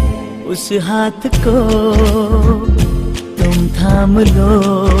है, उस हाथ को तुम थाम लो,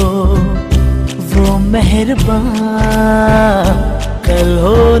 वो मेहरबान कल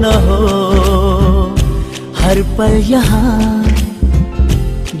हो न हो। हर पल यहाँ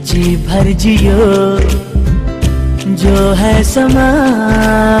जी भर जियो, जो है समा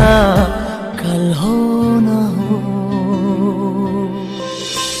कल हो न हो।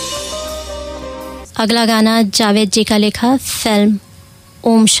 अगला गाना जावेद जी का लिखा फिल्म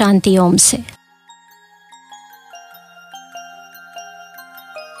ओम शांति ओम से।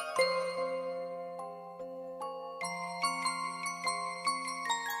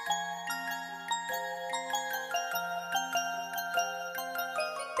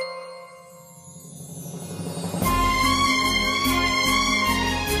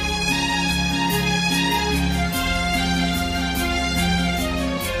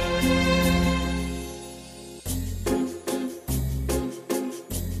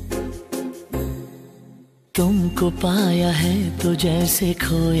 तुमको पाया है तो जैसे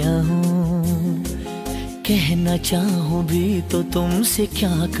खोया हूँ, कहना चाहूँ भी तो तुमसे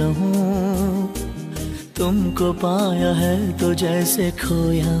क्या कहूँ। तुमको पाया है तो जैसे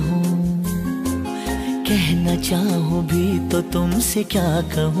खोया हूँ, कहना चाहूँ भी तो तुमसे क्या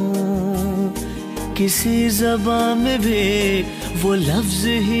कहूँ। किसी ज़बान में भी वो लफ्ज़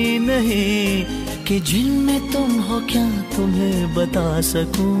ही नहीं कि जिनमें तुम हो क्या तुम्हें बता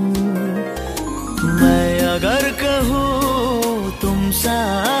सकूँ। मैं अगर कहूँ तुम सा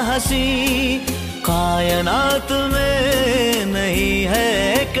हंसी कायनात में नहीं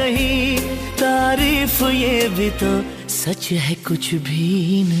है कहीं, तारीफ ये भी तो सच है कुछ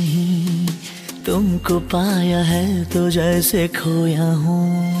भी नहीं। तुमको पाया है तो जैसे खोया हूँ।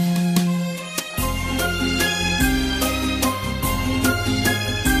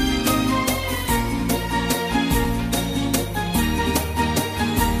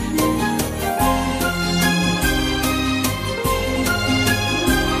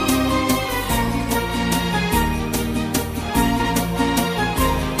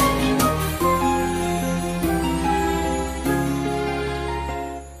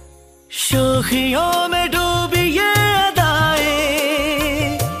 शोखियों में डूबी ये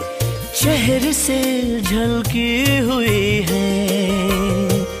अदाएं चेहरे से झलकी हुई है,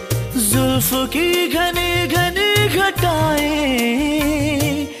 जुल्फ की घनी घनी घटाएं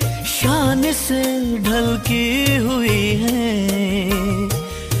शान से ढलकी हुई है।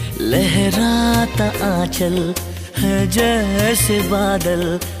 लहराता आंचल है जैसे बादल,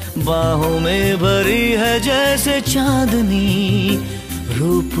 बाहों में भरी है जैसे चांदनी,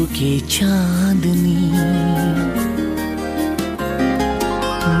 रूप की चांदनी।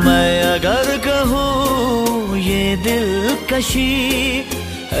 मैं अगर कहूँ ये दिलकशी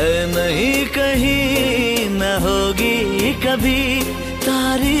है नहीं कहीं न होगी कभी,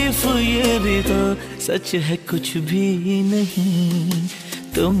 तारीफ ये भी तो सच है कुछ भी नहीं।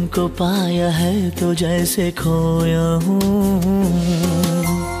 तुमको पाया है तो जैसे खोया हूँ।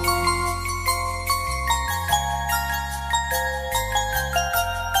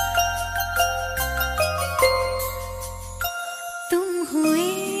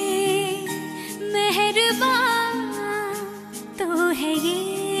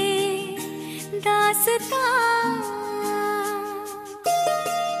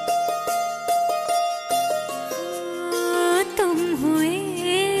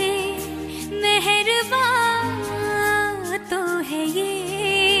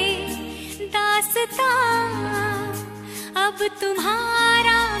 अब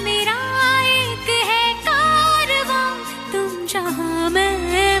तुम्हारा मेरा एक है कारवां, तुम जहां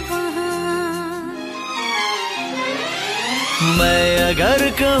मैं वहां। मैं अगर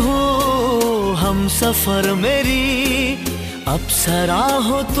कहूँ हम सफर मेरी अप्सरा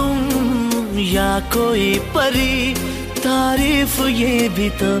हो तुम या कोई परी, तारीफ ये भी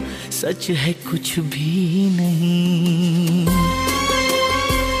तो सच है कुछ भी नहीं।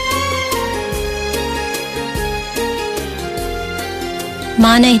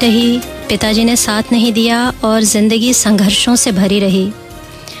 माँ नहीं रही, पिताजी ने साथ नहीं दिया और ज़िंदगी संघर्षों से भरी रही,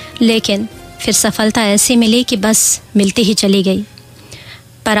 लेकिन फिर सफलता ऐसी मिली कि बस मिलती ही चली गई।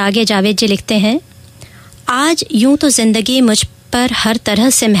 पर आगे जावेद जी लिखते हैं, आज यूं तो ज़िंदगी मुझ पर हर तरह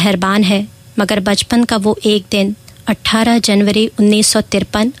से मेहरबान है, मगर बचपन का वो एक दिन 18 जनवरी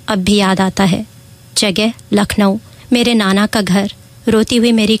 1953 अब भी याद आता है। जगह लखनऊ, मेरे नाना का घर, रोती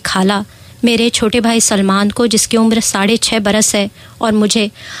हुई मेरी खाला मेरे छोटे भाई सलमान को, जिसकी उम्र 6.5 बरस है, और मुझे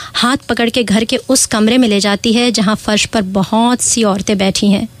हाथ पकड़ के घर के उस कमरे में ले जाती है जहाँ फर्श पर बहुत सी औरतें बैठी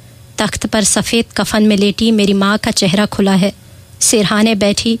हैं। तख्त पर सफ़ेद कफन में लेटी मेरी माँ का चेहरा खुला है। सिरहाने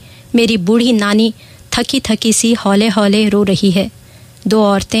बैठी मेरी बूढ़ी नानी थकी थकी सी हौले हौले रो रही है। 2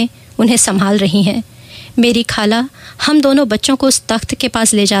 औरतें उन्हें संभाल रही हैं। मेरी खाला हम दोनों बच्चों को उस तख्त के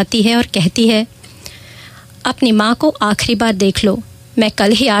पास ले जाती है और कहती है, अपनी माँ को आखिरी बार देख लो। मैं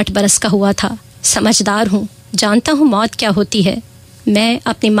कल ही 8 बरस का हुआ था, समझदार हूँ, जानता हूँ मौत क्या होती है। मैं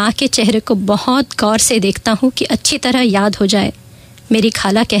अपनी माँ के चेहरे को बहुत गौर से देखता हूँ कि अच्छी तरह याद हो जाए। मेरी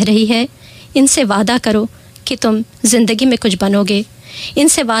खाला कह रही है, इनसे वादा करो कि तुम ज़िंदगी में कुछ बनोगे,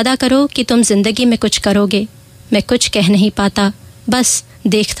 इनसे वादा करो कि तुम ज़िंदगी में कुछ करोगे। मैं कुछ कह नहीं पाता, बस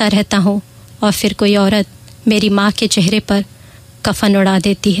देखता रहता हूँ और फिर कोई औरत मेरी माँ के चेहरे पर कफन उड़ा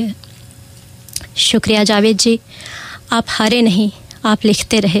देती है। शुक्रिया जावेद जी, आप हारे नहीं, आप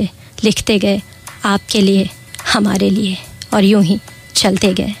लिखते रहे, लिखते गए, आपके लिए, हमारे लिए, और यूं ही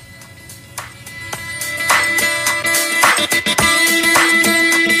चलते गए।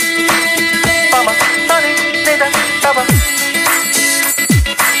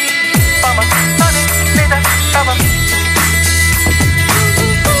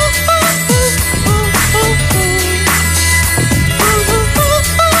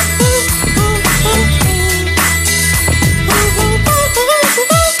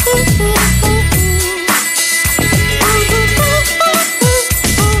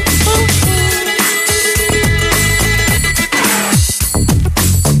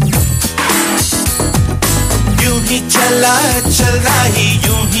 ही चला चल रही,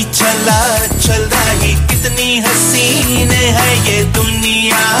 यूं ही चला चल रही, कितनी हसीन है ये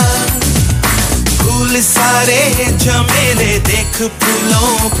दुनिया। फूल सारे झमेले, देख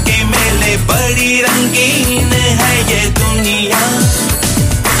फूलों के मेले, बड़ी रंगीन है ये दुनिया।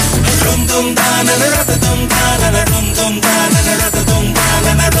 रुम दुम दानन रत दुम दानन, रुम दुम दानन रत दुम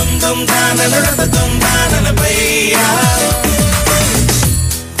दानन, रुम दुम दानन रत दुम दानन भैया।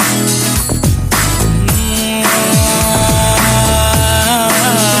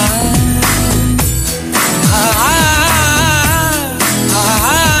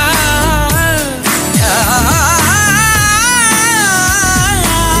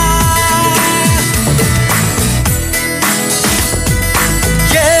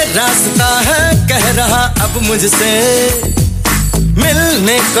 रास्ता है कह रहा अब मुझसे,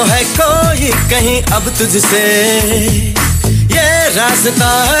 मिलने को है कोई कहीं अब तुझसे। ये रास्ता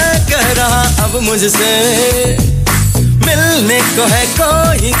है कह रहा अब मुझसे, मिलने को है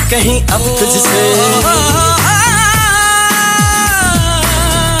कोई कहीं अब तुझसे।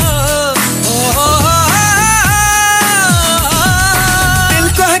 दिल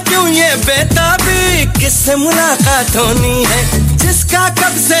को है क्यों ये बेताबी, किससे मुलाकात होनी है, जिसका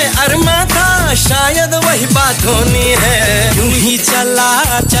कब से अरमा था शायद वही बात होनी है। यूं ही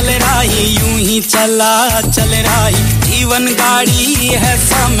चला चल रही, यूं ही चला चल रही, जीवन गाड़ी है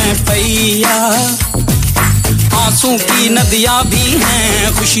समय पहिया। आंसू की नदियां भी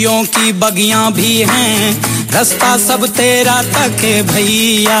हैं, खुशियों की बगियां भी हैं, रास्ता सब तेरा तक है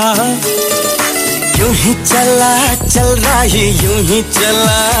भैया। यूं ही चला चल रही, यूं ही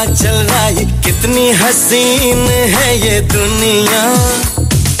चला चल रही, कितनी हसीन है ये दुनिया।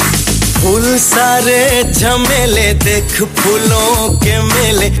 फूल सारे झमेले, देख फूलों के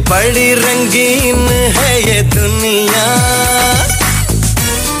मेले, बड़ी रंगीन है ये दुनिया।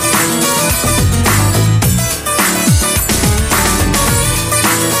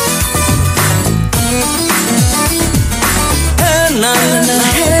 ना ना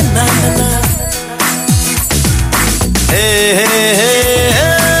है ना ना,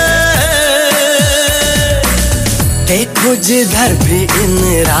 देखो जिधर भी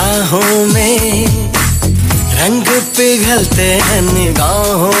इन राहों में, रंग पिघलते हैं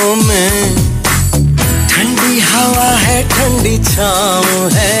निगाहों में। ठंडी हवा है, ठंडी छाँव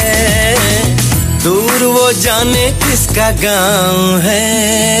है, दूर वो जाने किसका गाँव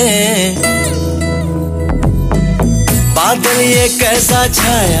है। बादल ये कैसा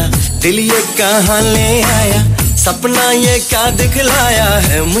छाया, दिल ये कहाँ ले आया, सपना ये क्या दिखलाया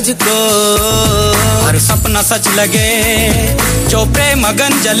है मुझको। हर सपना सच लगे, जो प्रेम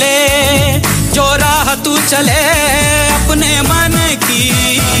अगन जले, जो राह तू चले अपने मन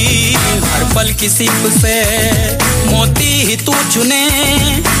की। हर पल किसी से मोती ही तू चुने,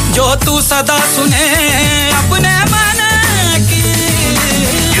 जो तू सदा सुने अपने मन की।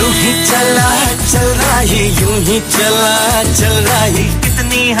 यूं ही चला चल रही, यूं ही चला चल रही,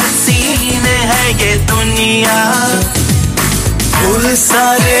 कितनी हसीन है ये दुनिया। फूल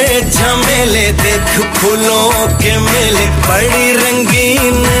सारे झमेले, देख फूलों के मेले, बड़ी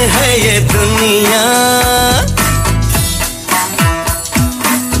रंगीन है ये दुनिया।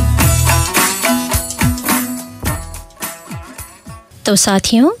 तो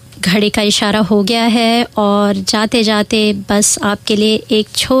साथियों, घड़ी का इशारा हो गया है और जाते जाते बस आपके लिए एक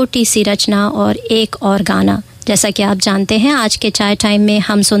छोटी सी रचना और एक और गाना। जैसा कि आप जानते हैं, आज के चाय टाइम में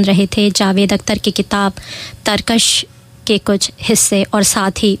हम सुन रहे थे जावेद अख्तर की किताब तरकश के कुछ हिस्से और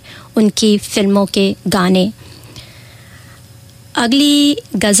साथ ही उनकी फिल्मों के गाने। अगली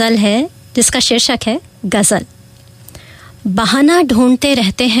गज़ल है जिसका शीर्षक है गज़ल। बहाना ढूंढते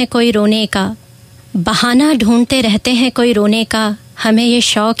रहते हैं कोई रोने का, बहाना ढूंढते रहते हैं कोई रोने का, हमें ये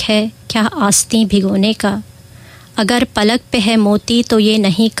शौक़ है क्या आस्तीं भिगोने का। अगर पलक पे है मोती तो ये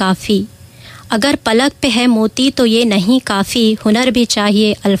नहीं काफ़ी, अगर पलक पे है मोती तो ये नहीं काफ़ी, हुनर भी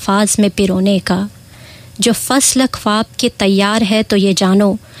चाहिए अल्फाज में पिरोने का। जो फसल ख्वाब की तैयार है तो ये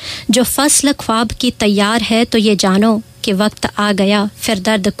जानो, जो फसल ख्वाब की तैयार है तो ये जानो, कि वक्त आ गया फिर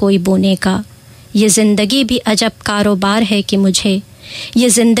दर्द कोई बोने का। ये ज़िंदगी भी अजब कारोबार है कि मुझे, ये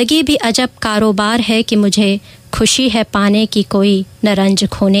ज़िंदगी भी अजब कारोबार है कि मुझे, खुशी है पाने की कोई न रंज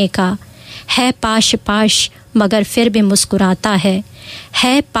खोने का। है पाश पाश मगर फिर भी मुस्कुराता है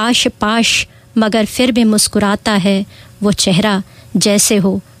पाश पाश मगर फिर भी मुस्कुराता है, वो चेहरा जैसे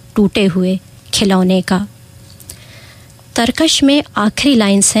हो टूटे हुए खिलौने का। तरकश में आखिरी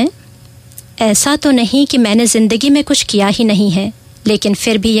लाइन्स हैं, ऐसा तो नहीं कि मैंने ज़िंदगी में कुछ किया ही नहीं है, लेकिन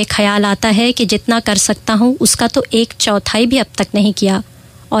फिर भी ये ख्याल आता है कि जितना कर सकता हूँ उसका तो 1/4 भी अब तक नहीं किया,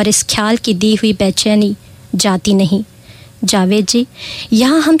 और इस ख्याल की दी हुई बेचैनी जाती नहीं। जावेद जी,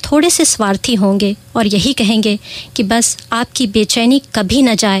 यहाँ हम थोड़े से स्वार्थी होंगे और यही कहेंगे कि बस आपकी बेचैनी कभी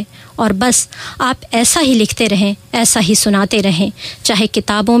न जाए और बस आप ऐसा ही लिखते रहें, ऐसा ही सुनाते रहें, चाहे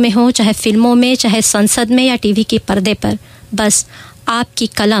किताबों में हो, चाहे फिल्मों में, चाहे संसद में या टीवी के पर्दे पर। बस आपकी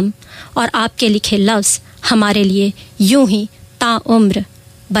कलम और आपके लिखे लफ्ज़ हमारे लिए यूं ही ताउम्र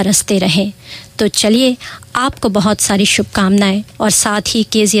बरसते रहें। तो चलिए, आपको बहुत सारी शुभकामनाएं और साथ ही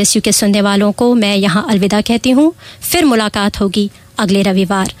KZSU के सुनने वालों को मैं यहाँ अलविदा कहती हूँ। फिर मुलाकात होगी अगले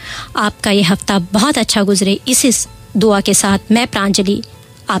रविवार। आपका ये हफ्ता बहुत अच्छा गुजरे, इसी दुआ के साथ मैं प्रांजलि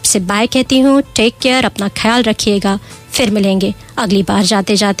आपसे बाय कहती हूँ। टेक केयर, अपना ख्याल रखिएगा। फिर मिलेंगे अगली बार।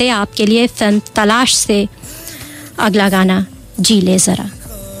 जाते जाते आपके लिए फिल्म तलाश से अगला गाना जी ले ज़रा।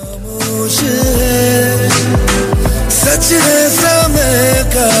 सच है समय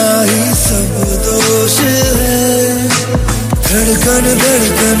का ही सब दोष है, धड़कन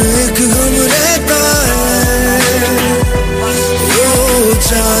धड़कन एक गम रहता है, वो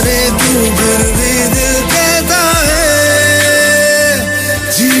जाने क्यों फिर भी दिल कहता है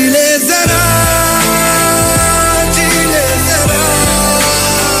जी ले जरा, जी ले जरा,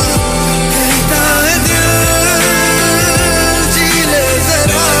 कहता है दिल जी ले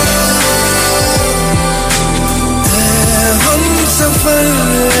जरा, हम सफर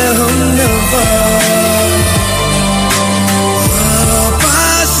हम नवा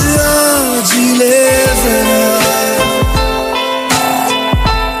पास आ जी ले जरा।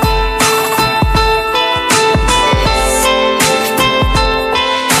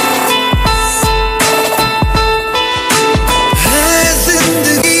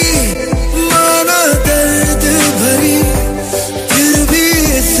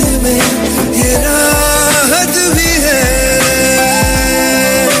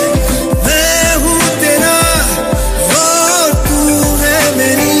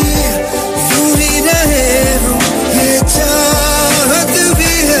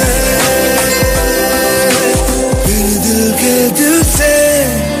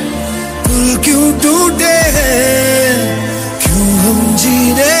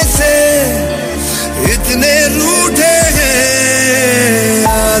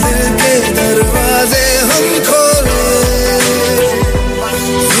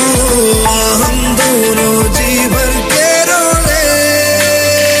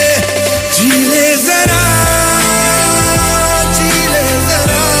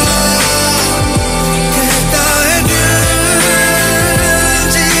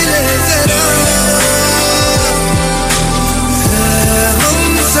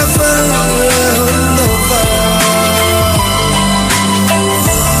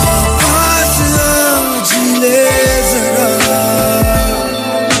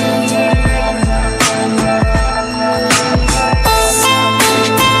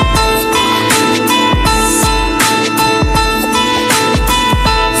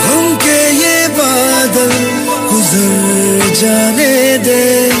 जाने